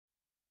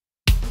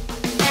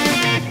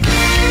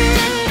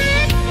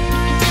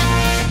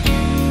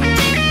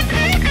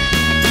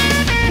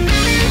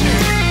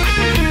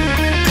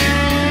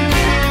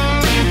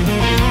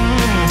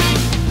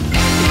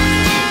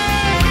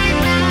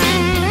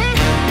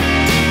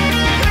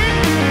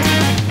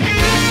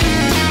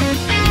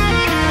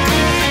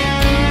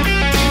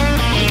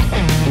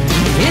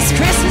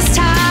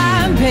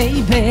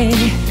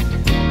baby,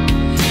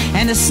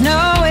 and the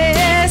snow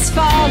is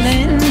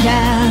falling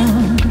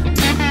down.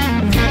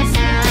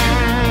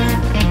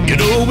 You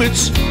know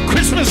it's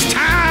Christmas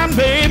time,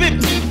 baby,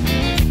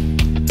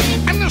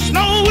 and the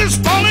snow is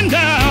falling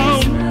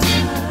down.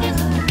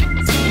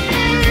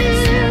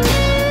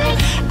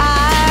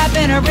 I've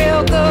been a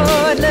real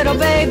good little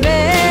baby.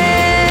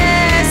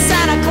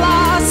 Santa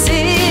Claus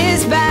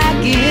is back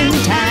in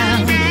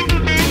town.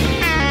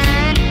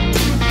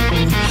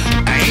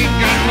 I ain't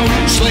got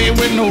no sleigh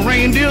with no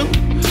reindeer,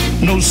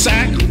 no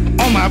sack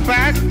on my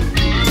back.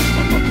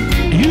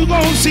 You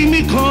gon' see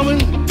me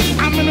coming,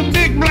 I'm in a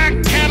big black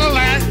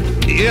Cadillac.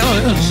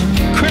 Yeah, it's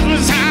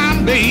Christmas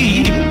time,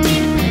 babe,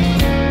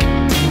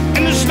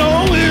 and the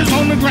snow is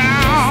on the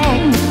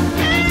ground.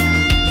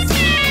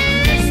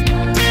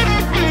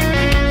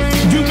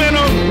 You've been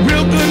a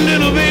real good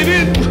little baby.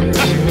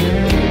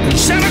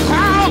 Santa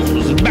Claus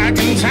is back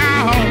in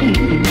town.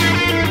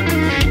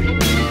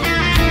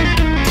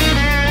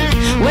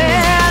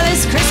 Well,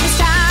 it's Christmas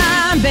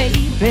time,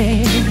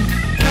 baby,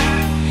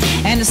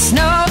 and the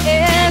snow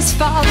is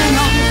falling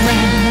on the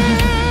ground.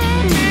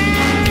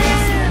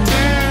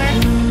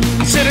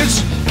 I said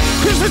it's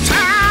Christmas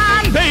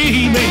time,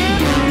 baby,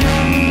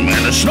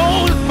 and the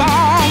snow is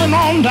falling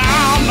on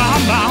down,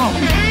 down, down.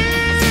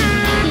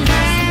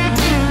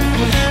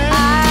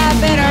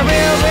 I've been a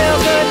real, real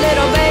good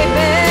little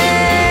baby.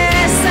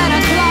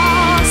 Santa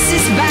Claus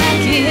is back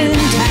in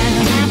town.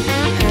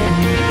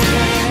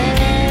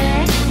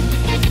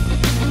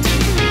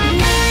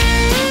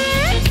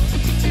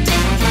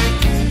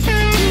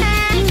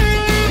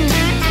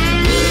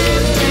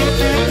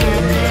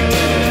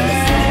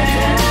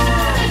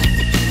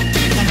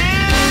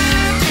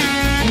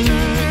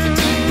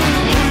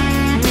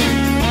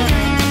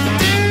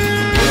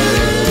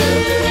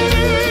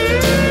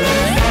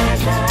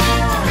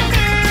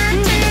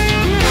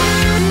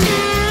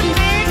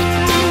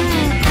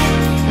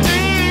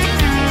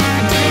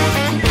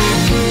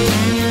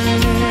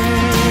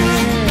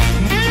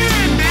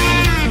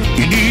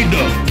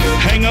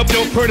 Hang up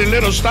your pretty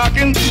little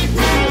stockings,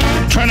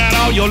 turn out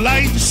all your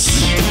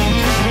lights,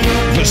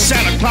 'cause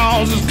Santa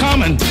Claus is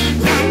coming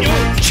down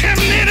your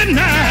chimney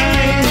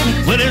tonight.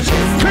 But it's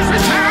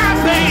Christmas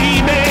time,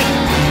 baby.